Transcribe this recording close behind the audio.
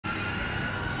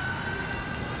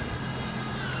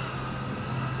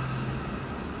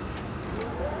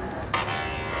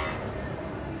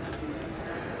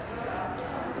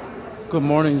Good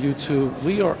morning, YouTube.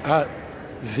 We are at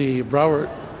the Broward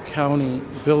County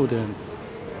building,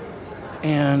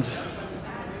 and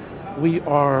we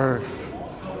are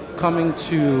coming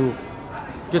to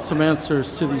get some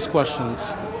answers to these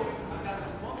questions.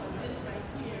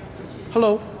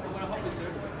 Hello.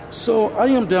 So I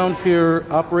am down here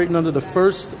operating under the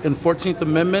First and 14th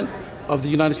Amendment of the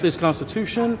United States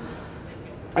Constitution.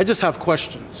 I just have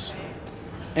questions,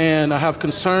 and I have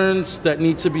concerns that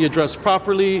need to be addressed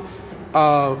properly.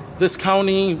 This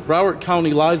county, Broward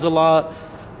County, lies a lot.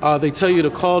 They tell you to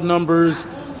call numbers.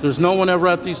 There's no one ever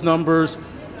at these numbers.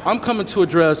 I'm coming to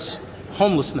address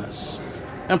homelessness.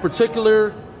 In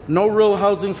particular, no real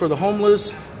housing for the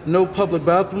homeless, no public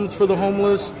bathrooms for the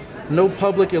homeless, no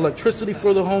public electricity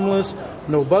for the homeless,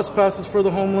 no bus passes for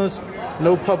the homeless,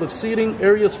 no public seating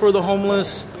areas for the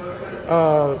homeless,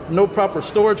 no proper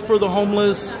storage for the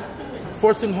homeless,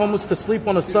 forcing homeless to sleep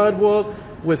on a sidewalk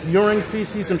with urine,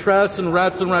 feces, and trash, and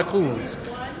rats and raccoons.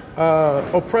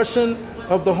 Oppression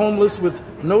of the homeless with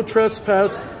no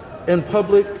trespass in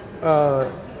public,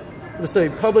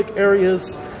 public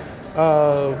areas.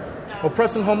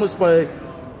 Oppressing homeless by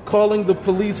calling the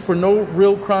police for no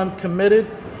real crime committed,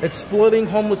 exploiting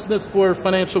homelessness for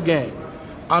financial gain.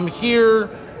 I'm here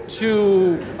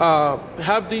to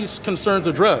have these concerns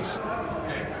addressed,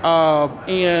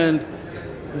 and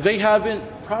they haven't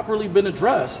properly been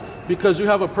addressed, because you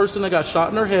have a person that got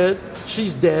shot in her head.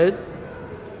 She's dead.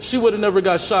 She would have never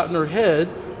got shot in her head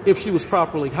if she was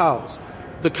properly housed.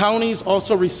 The county's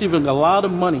also receiving a lot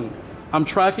of money. I'm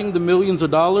tracking the millions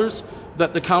of dollars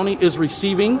that the county is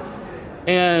receiving,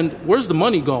 and where's the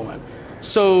money going?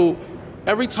 So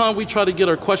every time we try to get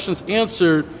our questions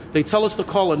answered, they tell us to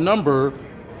call a number,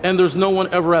 and there's no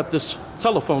one ever at this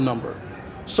telephone number.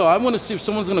 So I want to see if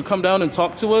someone's going to come down and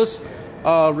talk to us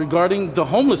regarding the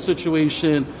homeless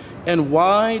situation, and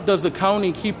why does the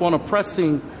county keep on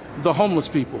oppressing the homeless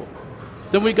people?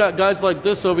 Then we got guys like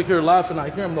this over here laughing. I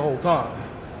hear them the whole time.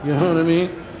 You know what I mean?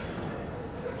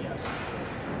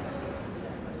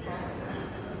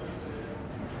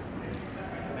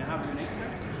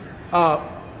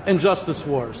 Injustice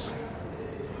Wars.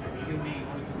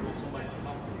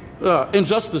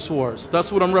 Injustice Wars.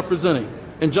 That's what I'm representing.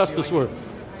 Injustice Wars.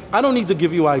 I don't need to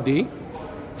give you ID.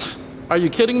 Are you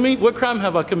kidding me? What crime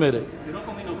have I committed? You don't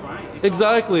commit no crime.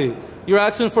 Exactly. You're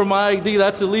asking for my ID.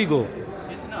 That's illegal.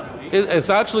 It's not illegal. It's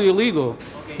actually illegal.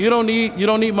 Okay. You don't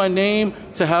need my name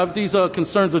to have these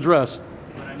concerns addressed.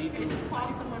 But I need to call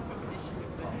someone from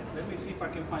the Let me see if I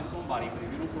can find somebody. But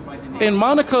if you don't provide the name. And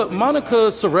Monica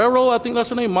Serrero, I think that's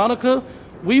her name, Monica.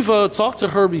 We've talked to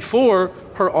her before,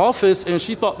 her office, and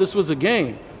she thought this was a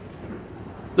game.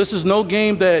 This is no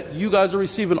game that you guys are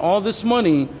receiving all this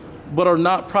money, but are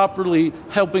not properly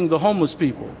helping the homeless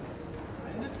people.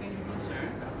 I understand your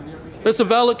concern. I really appreciate it. It's a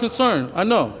valid concern, I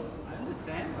know. I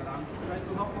understand, but I'm trying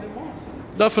to help them more.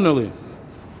 Definitely.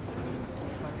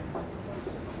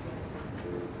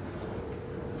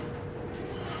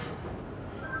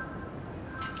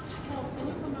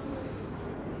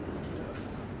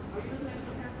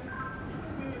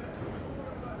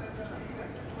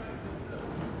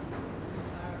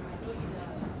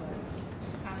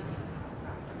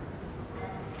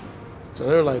 So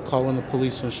they're like calling the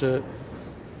police and shit.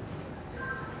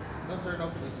 No, sir, no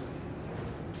police.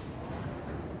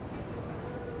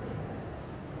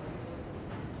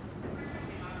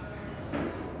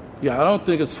 Yeah, I don't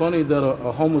think it's funny that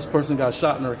a homeless person got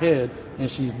shot in her head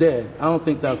and she's dead. I don't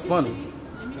think that's funny.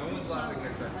 No one's laughing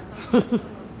at that.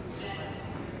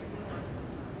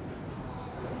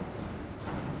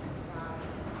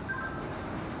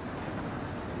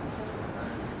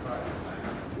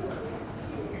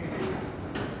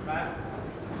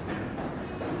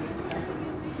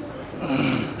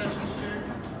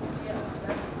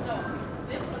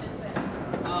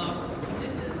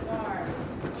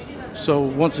 So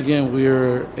once again,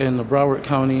 we're in the Broward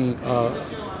County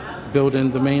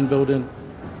building, the main building,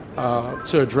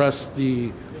 to address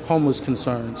the homeless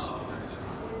concerns.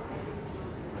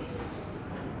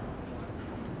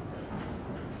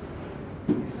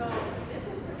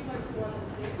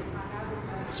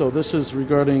 So this is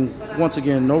regarding, once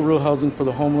again, no real housing for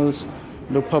the homeless,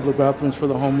 no public bathrooms for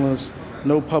the homeless,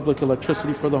 no public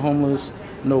electricity for the homeless,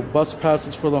 no bus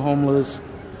passes for the homeless.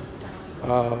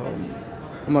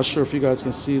 I'm not sure if you guys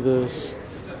can see this.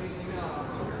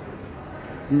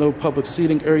 No public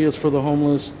seating areas for the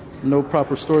homeless, no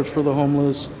proper storage for the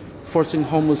homeless, forcing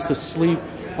homeless to sleep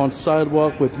on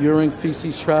sidewalk with urine,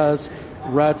 feces, trash,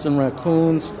 rats, and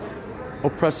raccoons,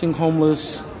 oppressing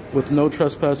homeless with no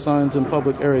trespass signs in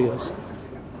public areas.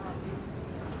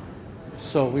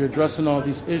 So we're addressing all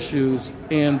these issues,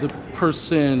 and the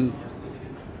person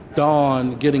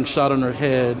Dawn getting shot in her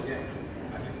head,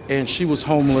 and she was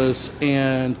homeless,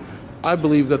 and I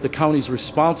believe that the county's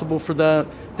responsible for that.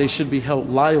 They should be held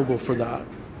liable for that.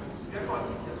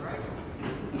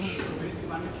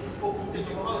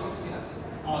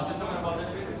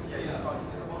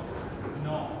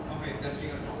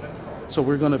 So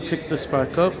we're going to pick this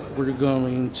back up. We're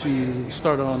going to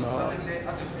start on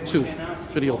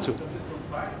video 2.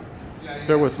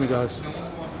 Bear with me, guys.